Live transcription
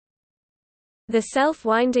The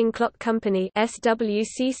Self-Winding Clock Company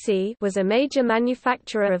 (SWCC) was a major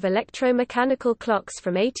manufacturer of electromechanical clocks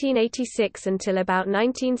from 1886 until about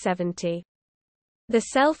 1970. The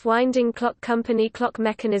Self-Winding Clock Company clock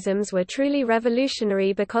mechanisms were truly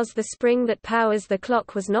revolutionary because the spring that powers the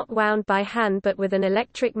clock was not wound by hand but with an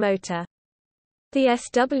electric motor. The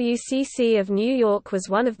SWCC of New York was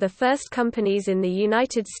one of the first companies in the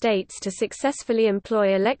United States to successfully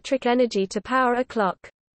employ electric energy to power a clock.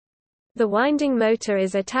 The winding motor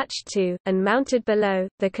is attached to, and mounted below,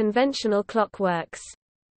 the conventional clock works.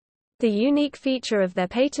 The unique feature of their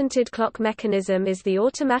patented clock mechanism is the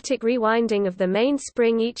automatic rewinding of the main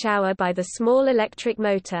spring each hour by the small electric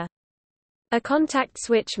motor. A contact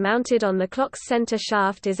switch mounted on the clock's center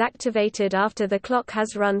shaft is activated after the clock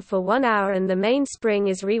has run for 1 hour and the main spring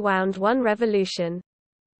is rewound 1 revolution.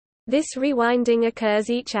 This rewinding occurs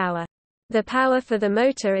each hour. The power for the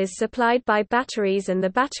motor is supplied by batteries and the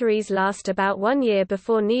batteries last about 1 year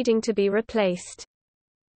before needing to be replaced.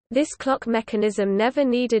 This clock mechanism never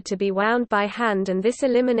needed to be wound by hand, and this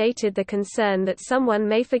eliminated the concern that someone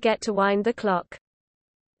may forget to wind the clock.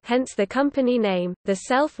 Hence the company name, the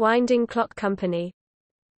Self-Winding Clock Company.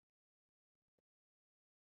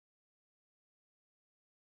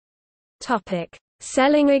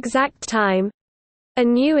 Selling exact time. A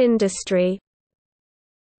new industry.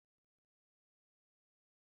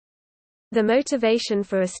 The motivation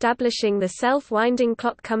for establishing the Self-Winding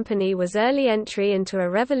Clock Company was early entry into a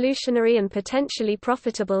revolutionary and potentially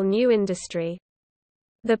profitable new industry.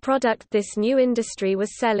 The product this new industry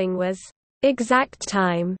was selling was exact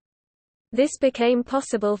time. This became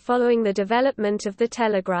possible following the development of the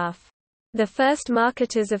telegraph. The first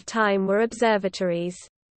marketers of time were observatories.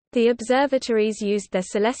 The observatories used their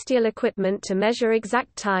celestial equipment to measure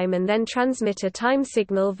exact time and then transmit a time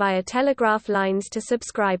signal via telegraph lines to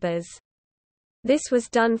subscribers. This was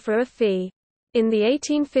done for a fee. In the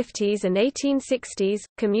 1850s and 1860s,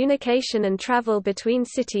 communication and travel between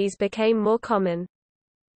cities became more common.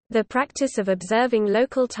 The practice of observing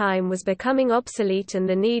local time was becoming obsolete and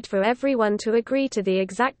the need for everyone to agree to the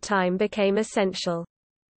exact time became essential.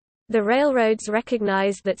 The railroads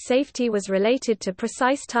recognized that safety was related to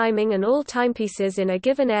precise timing and all timepieces in a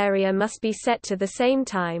given area must be set to the same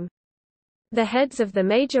time. The heads of the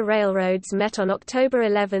major railroads met on October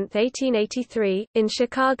 11, 1883, in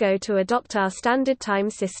Chicago to adopt our standard time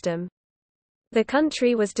system. The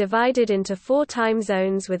country was divided into 4 time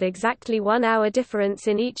zones with exactly 1 hour difference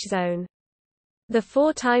in each zone. The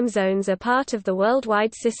 4 time zones are part of the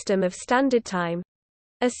worldwide system of standard time,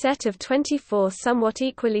 a set of 24 somewhat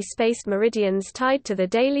equally spaced meridians tied to the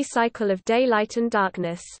daily cycle of daylight and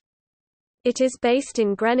darkness. It is based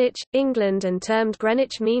in Greenwich, England and termed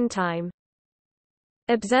Greenwich Mean Time.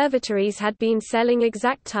 Observatories had been selling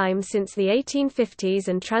exact time since the 1850s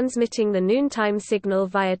and transmitting the noontime signal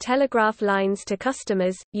via telegraph lines to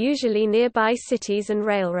customers, usually nearby cities and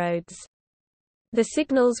railroads. The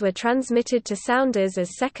signals were transmitted to sounders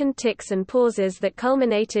as second ticks and pauses that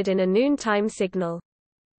culminated in a noontime signal.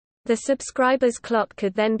 The subscriber's clock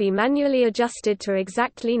could then be manually adjusted to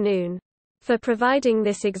exactly noon. For providing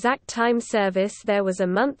this exact time service there was a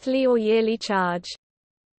monthly or yearly charge.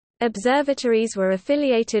 Observatories were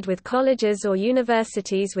affiliated with colleges or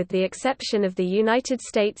universities with the exception of the United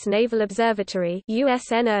States Naval Observatory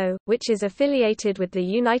 (USNO), which is affiliated with the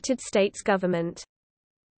United States government.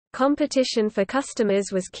 Competition for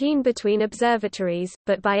customers was keen between observatories,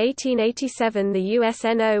 but by 1887 the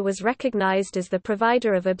USNO was recognized as the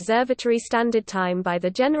provider of observatory standard time by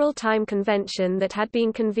the General Time Convention that had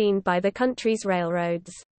been convened by the country's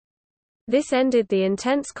railroads. This ended the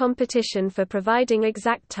intense competition for providing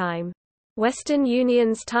exact time. Western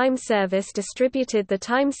Union's time service distributed the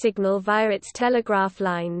time signal via its telegraph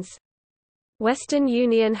lines. Western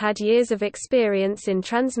Union had years of experience in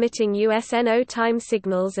transmitting USNO time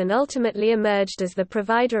signals and ultimately emerged as the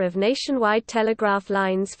provider of nationwide telegraph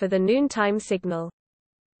lines for the noontime signal.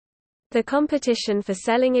 The competition for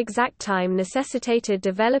selling exact time necessitated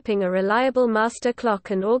developing a reliable master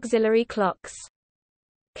clock and auxiliary clocks.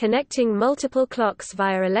 Connecting multiple clocks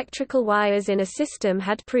via electrical wires in a system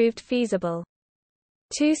had proved feasible.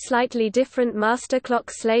 2 slightly different master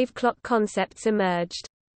clock-slave clock concepts emerged.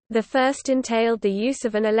 The first entailed the use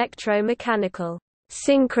of an electro-mechanical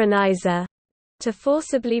synchronizer to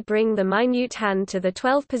forcibly bring the minute hand to the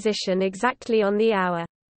 12th position exactly on the hour.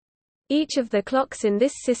 Each of the clocks in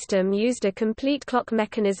this system used a complete clock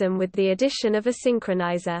mechanism with the addition of a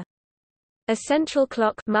synchronizer. A central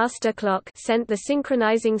clock, master clock sent the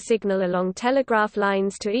synchronizing signal along telegraph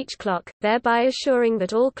lines to each clock, thereby assuring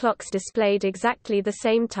that all clocks displayed exactly the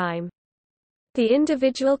same time. The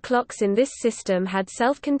individual clocks in this system had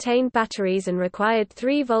self-contained batteries and required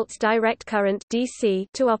 3 volts direct current (DC)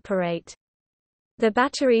 to operate. The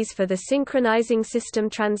batteries for the synchronizing system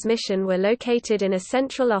transmission were located in a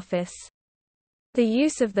central office. The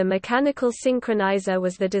use of the mechanical synchronizer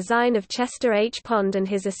was the design of Chester H. Pond and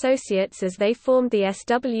his associates as they formed the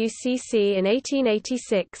SWCC in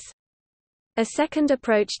 1886. A second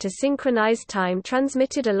approach to synchronized time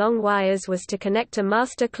transmitted along wires was to connect a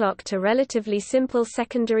master clock to relatively simple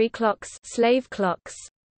secondary clocks, slave clocks.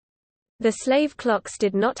 The slave clocks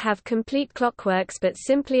did not have complete clockworks but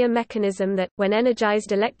simply a mechanism that, when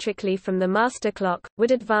energized electrically from the master clock,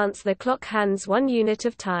 would advance the clock hands 1 unit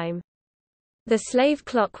of time. The slave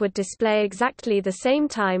clock would display exactly the same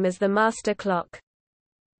time as the master clock.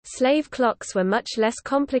 Slave clocks were much less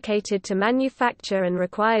complicated to manufacture and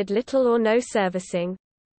required little or no servicing.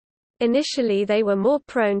 Initially they were more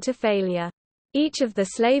prone to failure. Each of the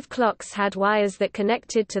slave clocks had wires that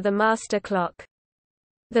connected to the master clock.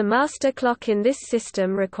 The master clock in this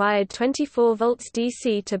system required 24 volts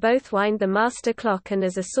DC to both wind the master clock and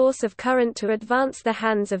as a source of current to advance the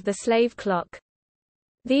hands of the slave clock.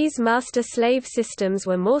 These master-slave systems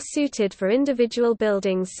were more suited for individual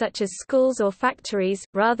buildings such as schools or factories,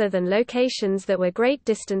 rather than locations that were great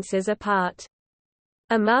distances apart.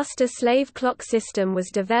 A master-slave clock system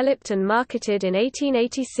was developed and marketed in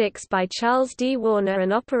 1886 by Charles D. Warner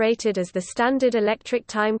and operated as the Standard Electric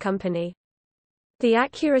Time Company. The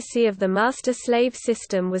accuracy of the master-slave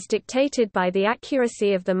system was dictated by the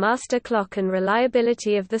accuracy of the master clock and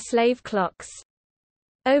reliability of the slave clocks.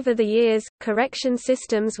 Over the years, correction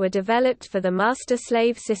systems were developed for the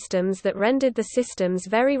master-slave systems that rendered the systems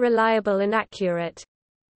very reliable and accurate.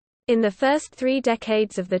 In the first 3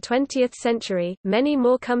 decades of the 20th century, many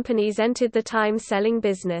more companies entered the time-selling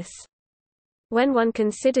business. When one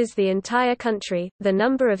considers the entire country, the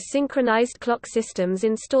number of synchronized clock systems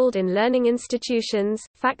installed in learning institutions,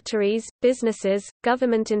 factories, businesses,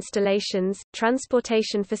 government installations,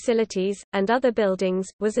 transportation facilities, and other buildings,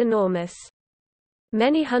 was enormous.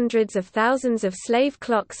 Many hundreds of thousands of slave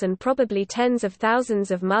clocks and probably tens of thousands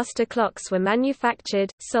of master clocks were manufactured,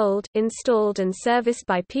 sold, installed and serviced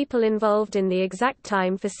by people involved in the exact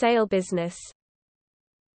time for sale business.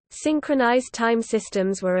 Synchronized time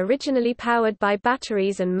systems were originally powered by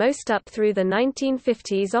batteries and most up through the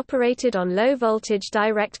 1950s operated on low-voltage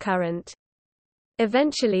direct current.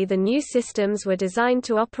 Eventually the new systems were designed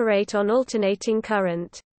to operate on alternating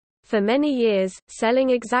current. For many years,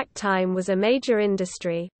 selling exact time was a major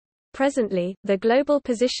industry. Presently, the Global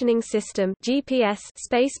Positioning System (GPS)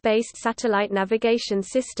 space-based satellite navigation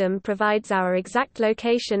system provides our exact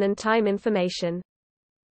location and time information.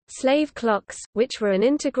 Slave clocks, which were an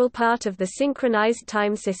integral part of the synchronized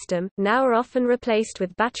time system, now are often replaced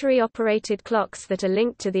with battery-operated clocks that are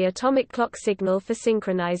linked to the atomic clock signal for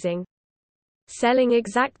synchronizing. Selling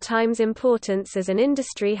exact time's importance as an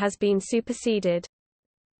industry has been superseded.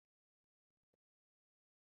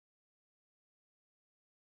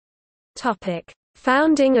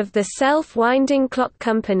 Founding of the self-winding clock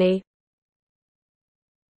company.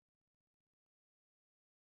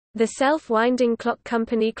 The self-winding clock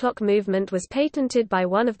company clock movement was patented by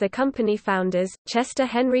one of the company founders, Chester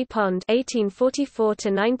Henry Pond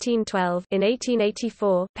 (1844–1912) in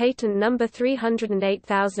 1884, patent number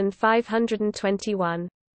 308521.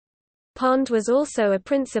 Pond was also a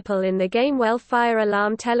principal in the Gamewell Fire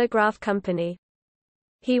Alarm Telegraph Company.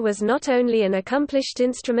 He was not only an accomplished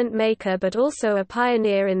instrument maker but also a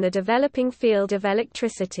pioneer in the developing field of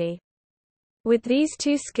electricity. With these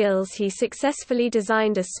two skills he successfully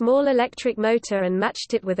designed a small electric motor and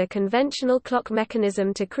matched it with a conventional clock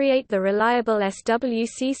mechanism to create the reliable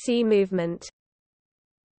SWCC movement.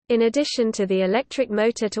 In addition to the electric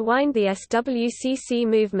motor to wind the SWCC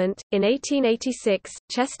movement, in 1886,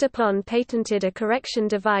 Chester Pond patented a correction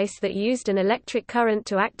device that used an electric current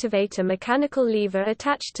to activate a mechanical lever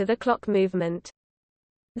attached to the clock movement.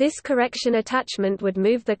 This correction attachment would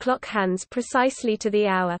move the clock hands precisely to the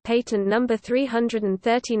hour, patent number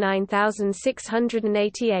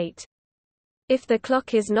 339688. If the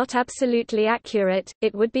clock is not absolutely accurate,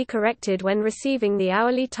 it would be corrected when receiving the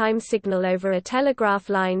hourly time signal over a telegraph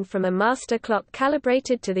line from a master clock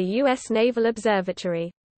calibrated to the U.S. Naval Observatory.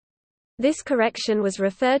 This correction was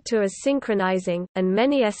referred to as synchronizing, and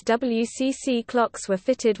many SWCC clocks were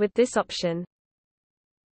fitted with this option.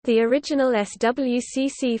 The original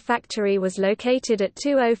SWCC factory was located at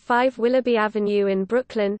 205 Willoughby Avenue in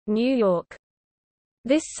Brooklyn, New York.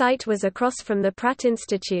 This site was across from the Pratt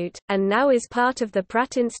Institute, and now is part of the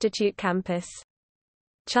Pratt Institute campus.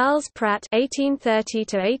 Charles Pratt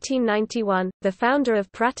 (1830–1891), the founder of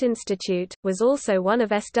Pratt Institute, was also one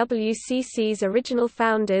of SWCC's original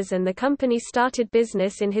founders, and the company started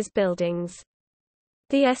business in his buildings.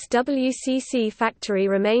 The SWCC factory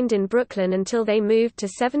remained in Brooklyn until they moved to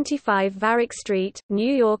 75 Varick Street,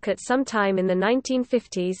 New York at some time in the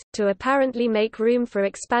 1950s, to apparently make room for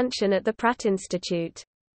expansion at the Pratt Institute.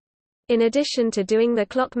 In addition to doing the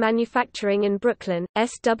clock manufacturing in Brooklyn,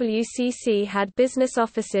 SWCC had business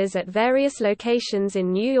offices at various locations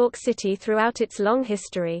in New York City throughout its long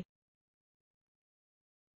history.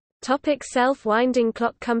 Self-winding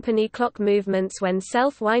clock company. Clock movements. When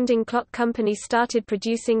self-winding clock company started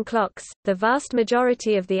producing clocks, the vast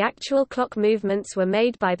majority of the actual clock movements were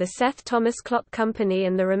made by the Seth Thomas Clock Company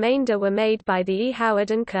and the remainder were made by the E.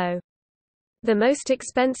 Howard & Co. The most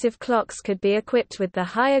expensive clocks could be equipped with the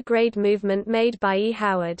higher-grade movement made by E.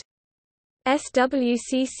 Howard.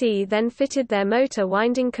 SWCC then fitted their motor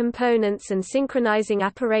winding components and synchronizing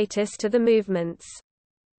apparatus to the movements.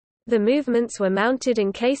 The movements were mounted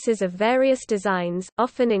in cases of various designs,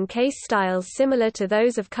 often in case styles similar to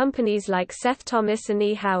those of companies like Seth Thomas and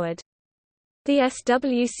E. Howard. The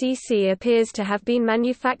SWCC appears to have been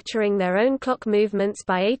manufacturing their own clock movements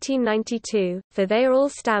by 1892, for they are all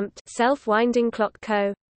stamped Self-Winding Clock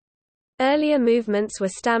Co. Earlier movements were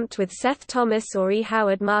stamped with Seth Thomas or E.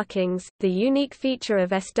 Howard markings. The unique feature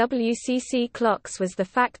of SWCC clocks was the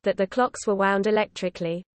fact that the clocks were wound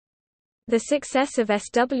electrically. The success of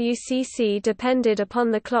SWCC depended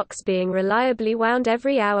upon the clocks being reliably wound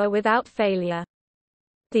every hour without failure.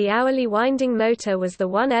 The hourly winding motor was the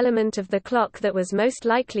one element of the clock that was most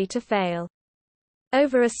likely to fail.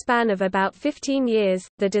 Over a span of about 15 years,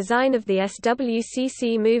 the design of the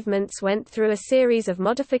SWCC movements went through a series of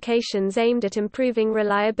modifications aimed at improving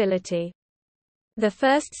reliability. The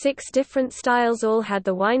first 6 different styles all had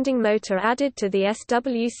the winding motor added to the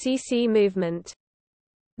SWCC movement.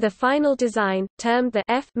 The final design, termed the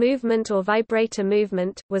F movement or vibrator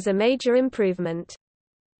movement, was a major improvement.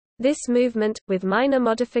 This movement, with minor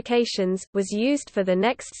modifications, was used for the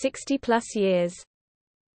next 60-plus years.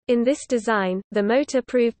 In this design, the motor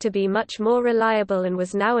proved to be much more reliable and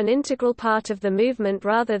was now an integral part of the movement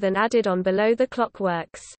rather than added on below the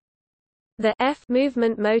clockworks. The F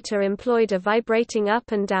movement motor employed a vibrating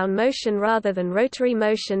up and down motion rather than rotary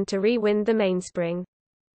motion to rewind the mainspring.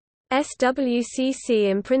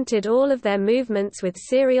 SWCC imprinted all of their movements with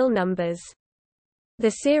serial numbers.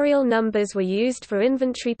 The serial numbers were used for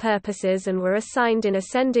inventory purposes and were assigned in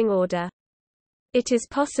ascending order. It is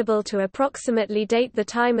possible to approximately date the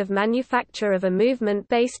time of manufacture of a movement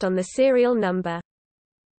based on the serial number.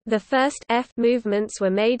 The first F movements were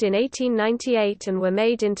made in 1898 and were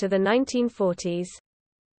made into the 1940s.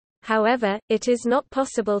 However, it is not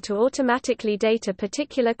possible to automatically date a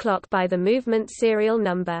particular clock by the movement serial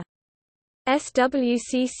number.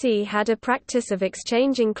 SWCC had a practice of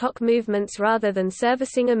exchanging clock movements rather than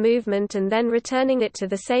servicing a movement and then returning it to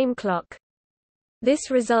the same clock. This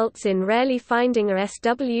results in rarely finding a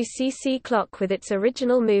SWCC clock with its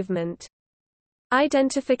original movement.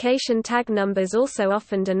 Identification tag numbers also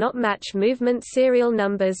often do not match movement serial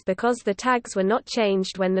numbers because the tags were not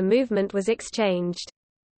changed when the movement was exchanged.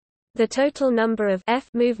 The total number of F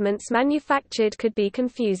movements manufactured could be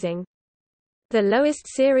confusing. The lowest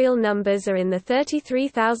serial numbers are in the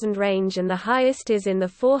 33,000 range and the highest is in the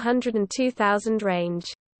 402,000 range.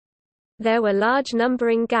 There were large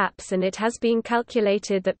numbering gaps and it has been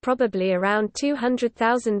calculated that probably around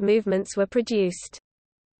 200,000 movements were produced.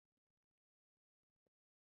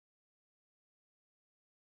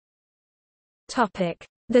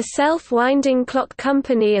 The Self-Winding Clock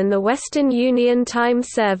Company and the Western Union Time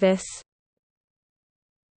Service.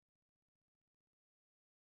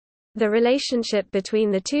 The relationship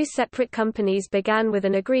between the two separate companies began with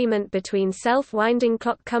an agreement between Self-Winding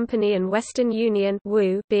Clock Company and Western Union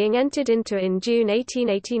being entered into in June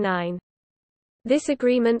 1889. This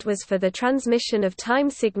agreement was for the transmission of time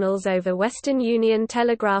signals over Western Union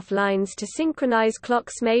telegraph lines to synchronize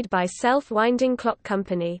clocks made by Self-Winding Clock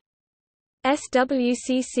Company.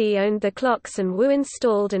 SWCC owned the clocks and WU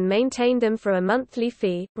installed and maintained them for a monthly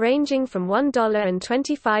fee, ranging from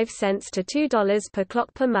 $1.25 to $2 per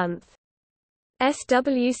clock per month.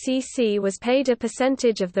 SWCC was paid a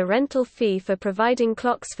percentage of the rental fee for providing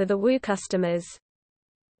clocks for the WU customers.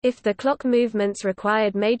 If the clock movements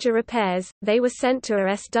required major repairs, they were sent to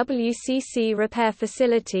a SWCC repair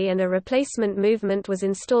facility and a replacement movement was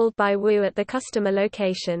installed by WU at the customer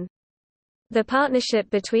location. The partnership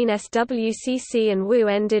between SWCC and WU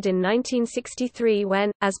ended in 1963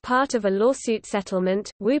 when, as part of a lawsuit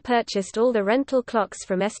settlement, WU purchased all the rental clocks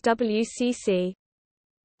from SWCC.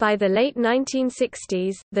 By the late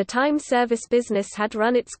 1960s, the time service business had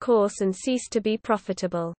run its course and ceased to be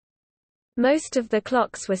profitable. Most of the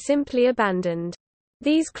clocks were simply abandoned.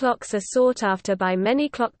 These clocks are sought after by many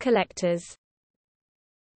clock collectors.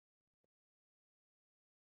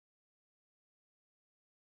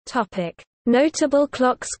 Notable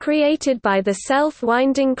clocks created by the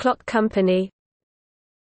self-winding clock company.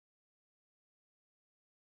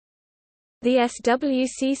 The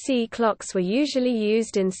SWCC clocks were usually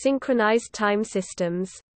used in synchronized time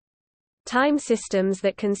systems. Time systems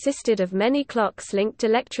that consisted of many clocks linked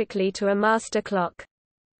electrically to a master clock.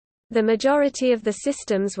 The majority of the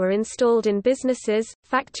systems were installed in businesses,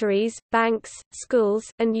 factories, banks, schools,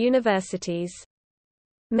 and universities.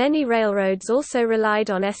 Many railroads also relied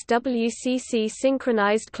on SWCC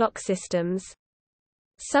synchronized clock systems.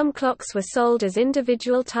 Some clocks were sold as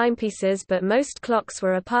individual timepieces, but most clocks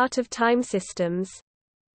were a part of time systems.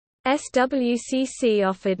 SWCC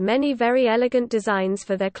offered many very elegant designs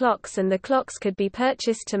for their clocks, and the clocks could be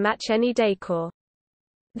purchased to match any decor.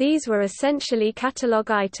 These were essentially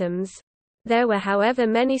catalog items. There were, however,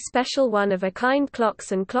 many special one-of-a-kind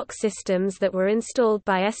clocks and clock systems that were installed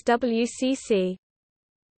by SWCC.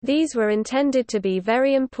 These were intended to be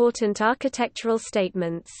very important architectural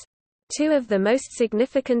statements. Two of the most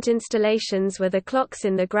significant installations were the clocks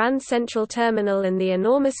in the Grand Central Terminal and the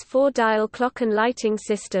enormous 4-dial clock and lighting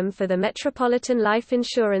system for the Metropolitan Life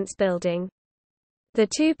Insurance Building. The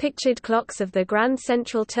two pictured clocks of the Grand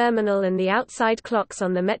Central Terminal and the outside clocks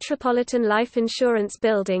on the Metropolitan Life Insurance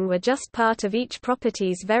Building were just part of each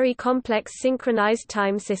property's very complex synchronized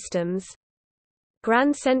time systems.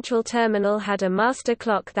 Grand Central Terminal had a master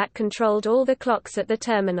clock that controlled all the clocks at the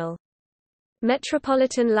terminal.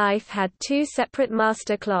 Metropolitan Life had two separate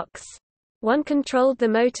master clocks. One controlled the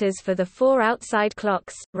motors for the 4 outside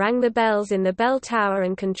clocks, rang the bells in the bell tower,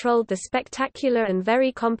 and controlled the spectacular and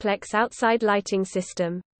very complex outside lighting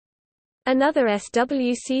system. Another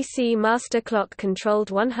SWCC master clock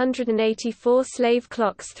controlled 184 slave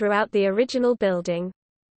clocks throughout the original building.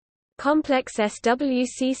 Complex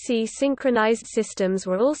SWCC synchronized systems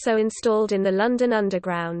were also installed in the London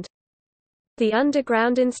Underground. The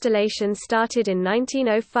underground installation started in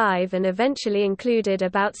 1905 and eventually included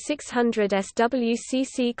about 600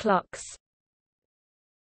 SWCC clocks.